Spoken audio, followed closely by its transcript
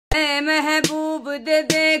महबूब दे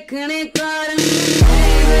देखने कारण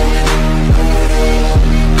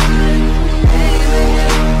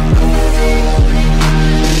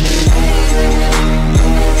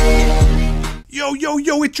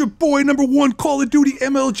Yo, it's your boy, #1 Call of Duty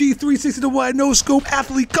MLG 360 to wide no scope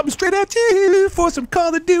athlete coming straight at you for some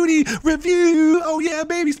Call of Duty review. Oh yeah,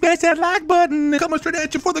 baby, smash that like button. Coming straight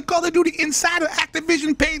at you for the Call of Duty Insider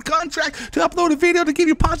Activision paid contract to upload a video to give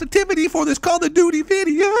you positivity for this Call of Duty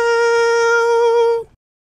video.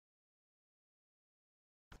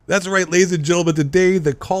 That's right, ladies and gentlemen, today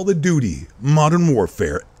the Call of Duty Modern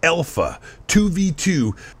Warfare Alpha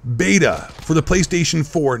 2v2 Beta for the PlayStation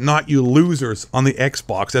 4, not you losers on the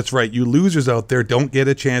Xbox. That's right, you losers out there don't get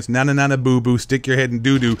a chance, nana boo boo, stick your head in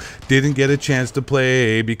doo doo, didn't get a chance to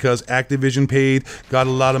play because Activision paid, got a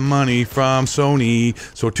lot of money from Sony.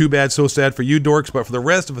 So too bad, so sad for you dorks, but for the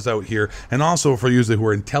rest of us out here, and also for you who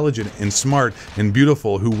are intelligent and smart and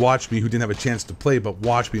beautiful, who watched me, who didn't have a chance to play, but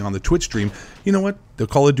watched me on the Twitch stream, you know what? The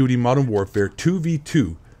Call of Duty Modern Warfare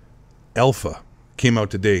 2v2 Alpha came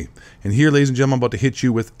out today. And here, ladies and gentlemen, I'm about to hit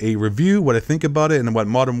you with a review, what I think about it, and what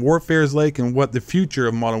Modern Warfare is like, and what the future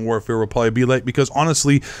of Modern Warfare will probably be like, because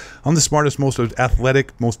honestly, I'm the smartest, most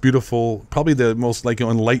athletic, most beautiful, probably the most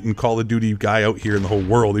enlightened Call of Duty guy out here in the whole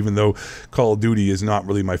world, even though Call of Duty is not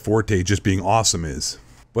really my forte, just being awesome is.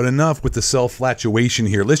 But enough with the self-flatuation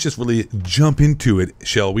here. Let's just really jump into it,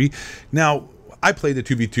 shall we? Now, I played the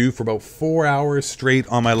 2v2 for about 4 hours straight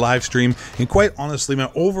on my live stream, and quite honestly, my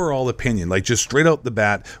overall opinion, like just straight out the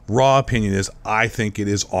bat, raw opinion is, I think it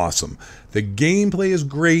is awesome. The gameplay is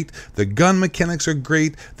great, the gun mechanics are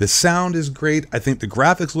great, the sound is great, I think the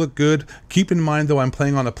graphics look good. Keep in mind though, I'm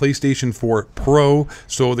playing on a PlayStation 4 Pro,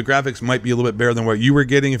 so the graphics might be a little bit better than what you were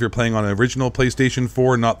getting if you're playing on an original PlayStation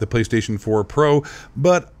 4, not the PlayStation 4 Pro,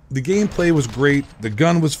 but the gameplay was great, the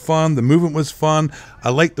gun was fun, the movement was fun, I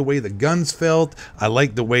liked the way the guns felt, I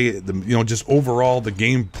liked the way, just overall the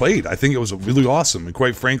game played. I think it was really awesome, and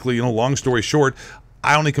quite frankly, long story short,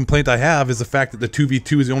 the only complaint I have is the fact that the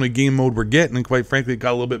 2v2 is the only game mode we're getting, and quite frankly, it got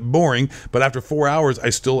a little bit boring, but after 4 hours, I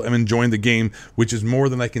still am enjoying the game, which is more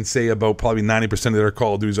than I can say about probably 90% of the other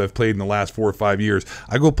Call of Duties I've played in the last 4 or 5 years.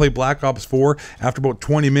 I go play Black Ops 4, after about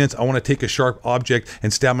 20 minutes, I want to take a sharp object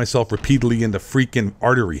and stab myself repeatedly in the freaking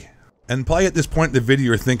artery. And probably at this point in the video,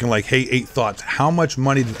 you're thinking like, hey, 8 Thoughts, how much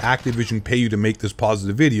money did Activision pay you to make this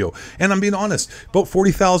positive video? And I'm being honest, about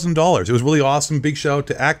 $40,000. It was really awesome. Big shout out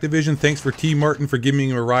to Activision. Thanks for T. Martin for giving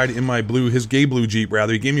me a ride in my his gay blue Jeep,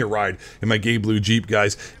 rather. He gave me a ride in my gay blue Jeep,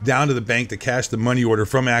 guys, down to the bank to cash the money order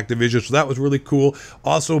from Activision. So that was really cool.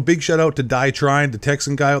 Also, big shout out to Die Trying, the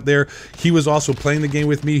Texan guy out there. He was also playing the game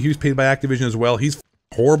with me. He was paid by Activision as well. He's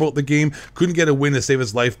horrible at the game, couldn't get a win to save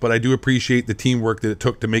his life, but I do appreciate the teamwork that it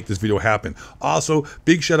took to make this video happen. Also,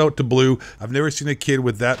 big shout out to Blue. I've never seen a kid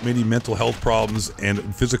with that many mental health problems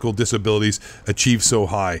and physical disabilities achieve so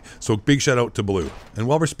high. So big shout out to Blue. And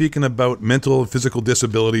while we're speaking about mental and physical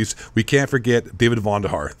disabilities, we can't forget David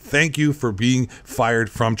Vonderhaar. Thank you for being fired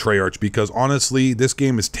from Treyarch, because honestly, this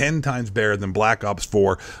game is 10 times better than Black Ops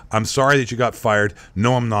 4. I'm sorry that you got fired.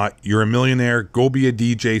 No, I'm not. You're a millionaire. Go be a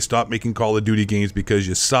DJ. Stop making Call of Duty games because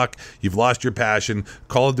you suck. You've lost your passion.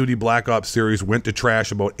 Call of Duty Black Ops series went to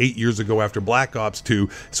trash about 8 years ago after Black Ops 2.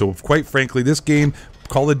 So quite frankly, this game,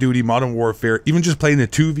 Call of Duty Modern Warfare, even just playing a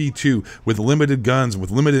 2v2 with limited guns,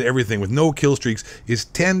 with limited everything, with no kill streaks, is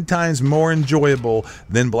 10 times more enjoyable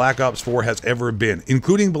than Black Ops 4 has ever been,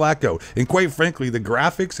 including Blackout. And quite frankly, the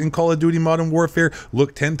graphics in Call of Duty Modern Warfare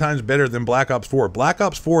look 10 times better than Black Ops 4. Black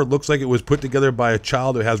Ops 4 looks like it was put together by a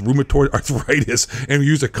child who has rheumatoid arthritis and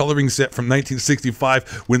used a coloring set from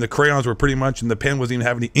 1965 when the crayons were pretty much, and the pen wasn't even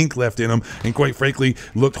having any ink left in them, and quite frankly,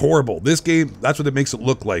 looked horrible. This game, that's what it makes it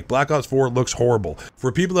look like. Black Ops 4 looks horrible.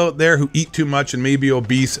 For people out there who eat too much and may be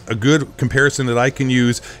obese, a good comparison that I can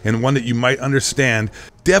use, and one that you might understand,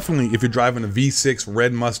 definitely if you're driving a V6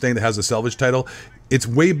 red Mustang that has a salvage title, it's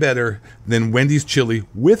way better than Wendy's chili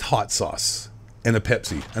with hot sauce and a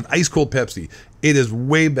Pepsi, an ice cold Pepsi. It is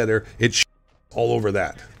way better. It's all over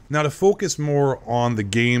that. Now, to focus more on the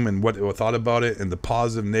game and what I thought about it and the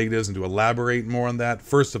positive, negatives, and to elaborate more on that,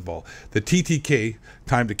 first of all, the TTK,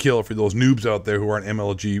 time to kill, for those noobs out there who aren't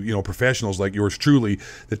MLG, professionals like yours truly,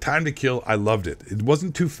 the time to kill, I loved it. It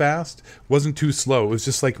wasn't too fast, wasn't too slow. It was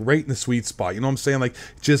just like right in the sweet spot. You know what I'm saying? Like,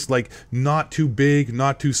 just like not too big,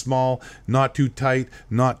 not too small, not too tight,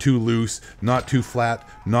 not too loose, not too flat,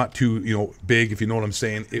 not too, big, if you know what I'm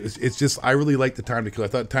saying. It's just, I really liked the time to kill. I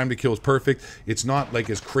thought time to kill was perfect. It's not like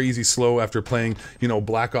as crazy slow after playing,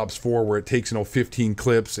 Black Ops 4 where it takes, 15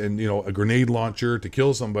 clips and, a grenade launcher to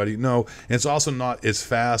kill somebody. No, and it's also not as as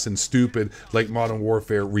fast and stupid like Modern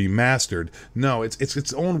Warfare Remastered. No, it's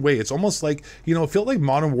its own way. It's almost like, you know, it felt like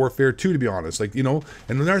Modern Warfare 2, to be honest. Like, you know,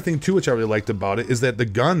 and another thing too, which I really liked about it, is that the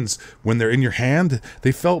guns, when they're in your hand,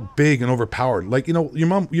 they felt big and overpowered. Like, you know, your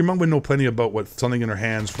mom would know plenty about what something in her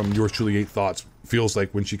hands from yours truly 8 Thoughts feels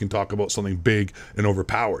like when she can talk about something big and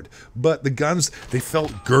overpowered. But the guns, they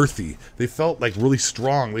felt girthy. They felt like really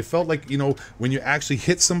strong. They felt like, you know, when you actually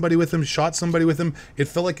hit somebody with them, shot somebody with them, it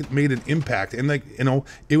felt like it made an impact. And like, you know,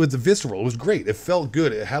 it was visceral. It was great. It felt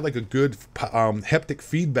good. It had like a good haptic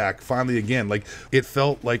feedback finally again. Like, it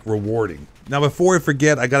felt like rewarding. Now, before I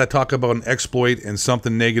forget, I got to talk about an exploit and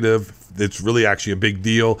something negative that's really actually a big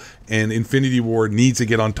deal, and Infinity Ward needs to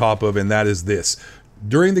get on top of, and that is this.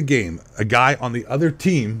 During the game, a guy on the other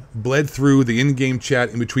team bled through the in-game chat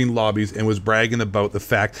in between lobbies and was bragging about the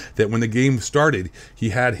fact that when the game started, he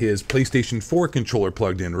had his PlayStation 4 controller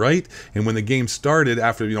plugged in, right? And when the game started,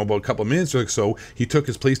 after, you know, about a couple of minutes or so, he took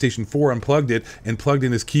his PlayStation 4, unplugged it, and plugged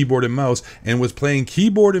in his keyboard and mouse, and was playing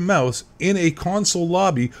keyboard and mouse in a console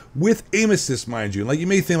lobby with aim assist, mind you. Like, you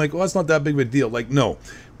may think, like, oh, that's not that big of a deal. Like, no.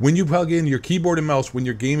 When you plug in your keyboard and mouse, when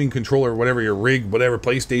your gaming controller, whatever your rig, whatever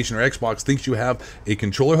PlayStation or Xbox thinks you have a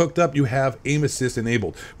controller hooked up, you have aim assist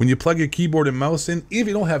enabled. When you plug your keyboard and mouse in, if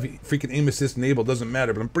you don't have freaking aim assist enabled, doesn't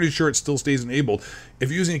matter, but I'm pretty sure it still stays enabled. If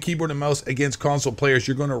you're using a keyboard and mouse against console players,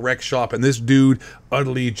 you're going to wreck shop. And this dude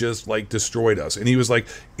utterly just like destroyed us. And he was like,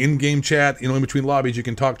 in-game chat, you know, in between lobbies, you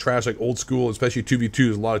can talk trash like old school, especially 2v2.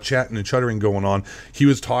 There's a lot of chatting and chuttering going on. He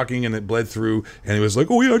was talking and it bled through, and he was like,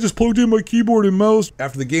 oh yeah, I just plugged in my keyboard and mouse.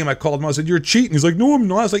 After the game, I called him. I said, you're cheating. He's like, no, I'm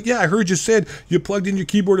not. I was like, yeah, I heard you said you plugged in your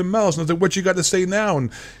keyboard and mouse. And I was like, what you got to say now? And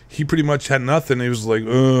he pretty much had nothing. He was like,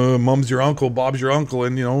 mom's your uncle, Bob's your uncle,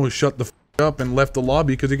 and, you know, shut the f up and left the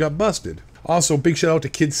lobby because he got busted. Also, big shout out to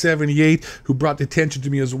Kid78, who brought the attention to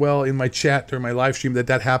me as well in my chat during my live stream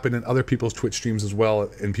that happened in other people's Twitch streams as well,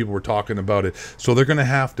 and people were talking about it. So they're going to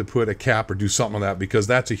have to put a cap or do something on that, because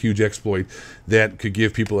that's a huge exploit that could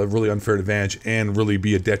give people a really unfair advantage and really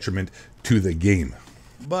be a detriment to the game.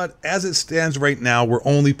 But as it stands right now, we're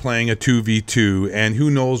only playing a 2v2, and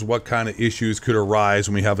who knows what kind of issues could arise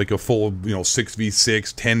when we have like a full, you know,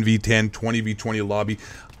 6v6, 10v10, 20v20 lobby.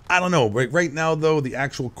 I don't know. Right now, though, the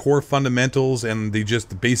actual core fundamentals and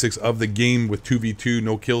the basics of the game with 2v2,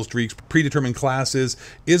 no kill streaks, predetermined classes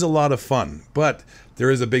is a lot of fun. But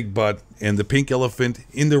there is a big but, and the pink elephant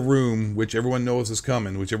in the room, which everyone knows is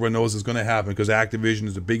coming, which everyone knows is going to happen, because Activision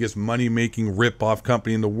is the biggest money-making rip-off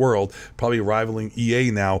company in the world, probably rivaling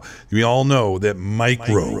EA now. We all know that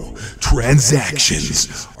micro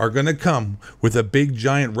transactions are going to come with a big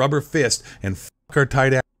giant rubber fist and fuck our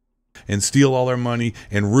tight ass and steal all our money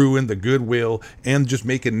and ruin the goodwill and just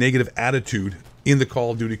make a negative attitude in the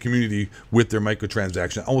Call of Duty community with their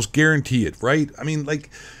microtransaction. I almost guarantee it, right? I mean, like,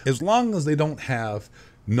 as long as they don't have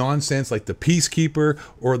nonsense like the Peacekeeper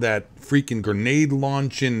or that freaking grenade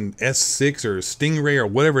launching S6 or Stingray or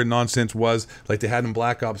whatever nonsense was like they had in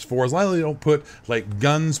Black Ops 4, as long as they don't put like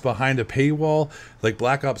guns behind a paywall like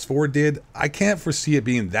Black Ops 4 did, I can't foresee it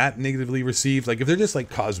being that negatively received. Like, if they're just like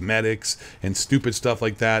cosmetics and stupid stuff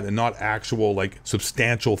like that and not actual like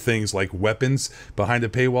substantial things like weapons behind a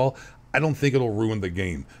paywall, I don't think it'll ruin the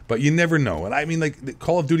game, but you never know. And I mean, like,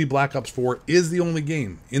 Call of Duty Black Ops 4 is the only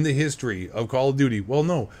game in the history of Call of Duty. Well,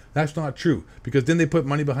 no, that's not true, because didn't they put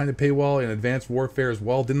money behind a paywall in Advanced Warfare as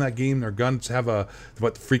well? Didn't that game, their guns have a,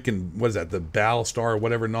 what is that, the Battlestar or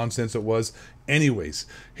whatever nonsense it was? Anyways,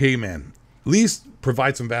 hey man, at least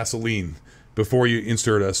provide some Vaseline before you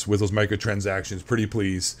insert us with those microtransactions. Pretty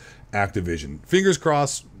please, Activision. Fingers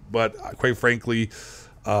crossed, but quite frankly,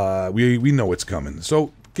 we know it's coming.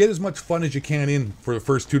 So get as much fun as you can in for the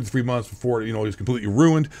first 2 to 3 months before, you know, it's completely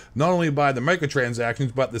ruined, not only by the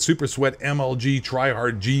microtransactions, but the Super Sweat MLG,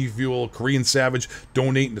 Tryhard, G Fuel, Korean Savage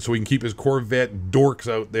donating so he can keep his Corvette dorks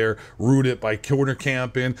out there, ruin it by corner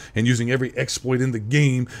camping and using every exploit in the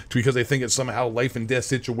game because they think it's somehow life and death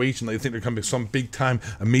situation. They think they're coming to some big time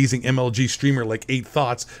amazing MLG streamer like 8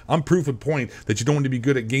 Thoughts. I'm proof of point that you don't want to be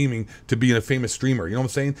good at gaming to be a famous streamer. You know what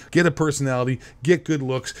I'm saying? Get a personality, get good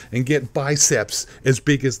looks, and get biceps as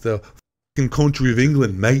big as the fucking country of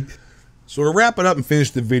England, mate. So to wrap it up and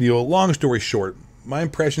finish the video, long story short, my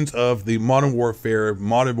impressions of the Modern Warfare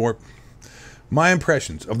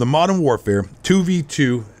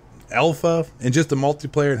 2v2 alpha and just the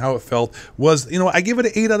multiplayer and how it felt was, you know, I give it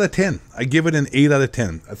an 8 out of 10. I give it an 8 out of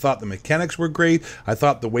 10. I thought the mechanics were great. I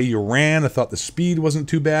thought the way you ran, I thought the speed wasn't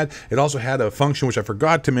too bad. It also had a function which I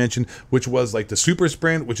forgot to mention, which was like the super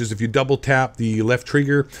sprint, which is if you double tap the left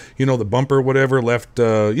trigger, you know, the bumper, whatever, left, you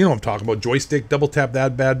know what I'm talking about, joystick, double tap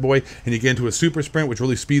that bad boy, and you get into a super sprint, which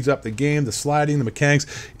really speeds up the game, the sliding, the mechanics.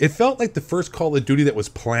 It felt like the first Call of Duty that was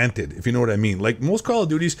planted, if you know what I mean. Like most Call of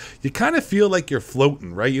Duties, you kind of feel like you're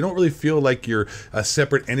floating, right? You don't really feel like you're a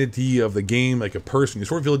separate entity of the game, like a person. You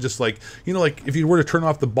sort of feel just like, you know, like if you were to turn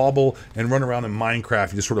off the bubble and run around in Minecraft,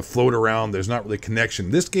 you just sort of float around. There's not really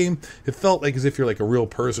connection. This game, it felt like as if you're like a real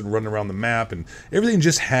person running around the map, and everything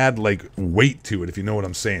just had like weight to it, if you know what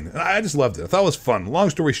I'm saying. And I just loved it. I thought it was fun. Long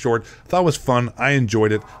story short, I thought it was fun. I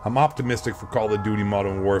enjoyed it. I'm optimistic for Call of Duty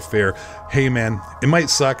Modern Warfare. Hey man, it might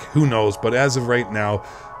suck, who knows, but as of right now,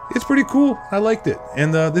 it's pretty cool. I liked it.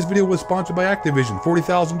 And this video was sponsored by Activision,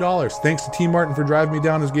 $40,000. Thanks to T Martin for driving me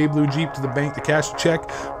down his gay blue Jeep to the bank to cash the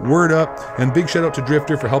check. Word up. And big shout out to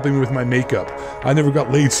Drifter for helping me with my makeup. I never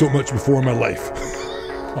got laid so much before in my life.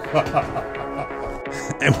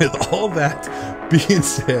 And with all that being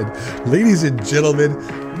said, ladies and gentlemen,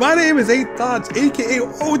 my name is 8 Thoughts, aka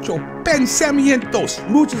Ocho Pensamientos.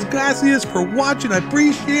 Muchas gracias for watching, I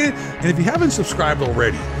appreciate it. And if you haven't subscribed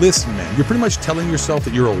already, listen man, you're pretty much telling yourself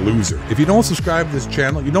that you're a loser. If you don't subscribe to this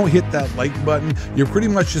channel, you don't hit that like button, you're pretty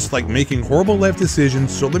much just like making horrible life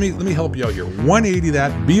decisions. So let me help you out here. 180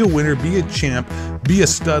 that, be a winner, be a champ, be a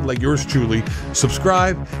stud like yours truly.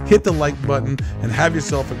 Subscribe, hit the like button, and have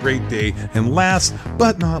yourself a great day. And last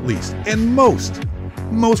but not least, and most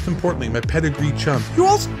importantly, my pedigree chum, you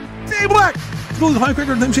all stay black. Schools high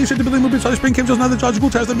cracker, them shapes, the building movements, other spring chemicals, not the charge, school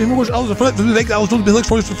tires, the more hours, the foot, the lake, I was told to be like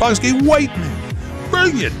for white man.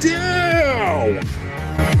 Bring it down.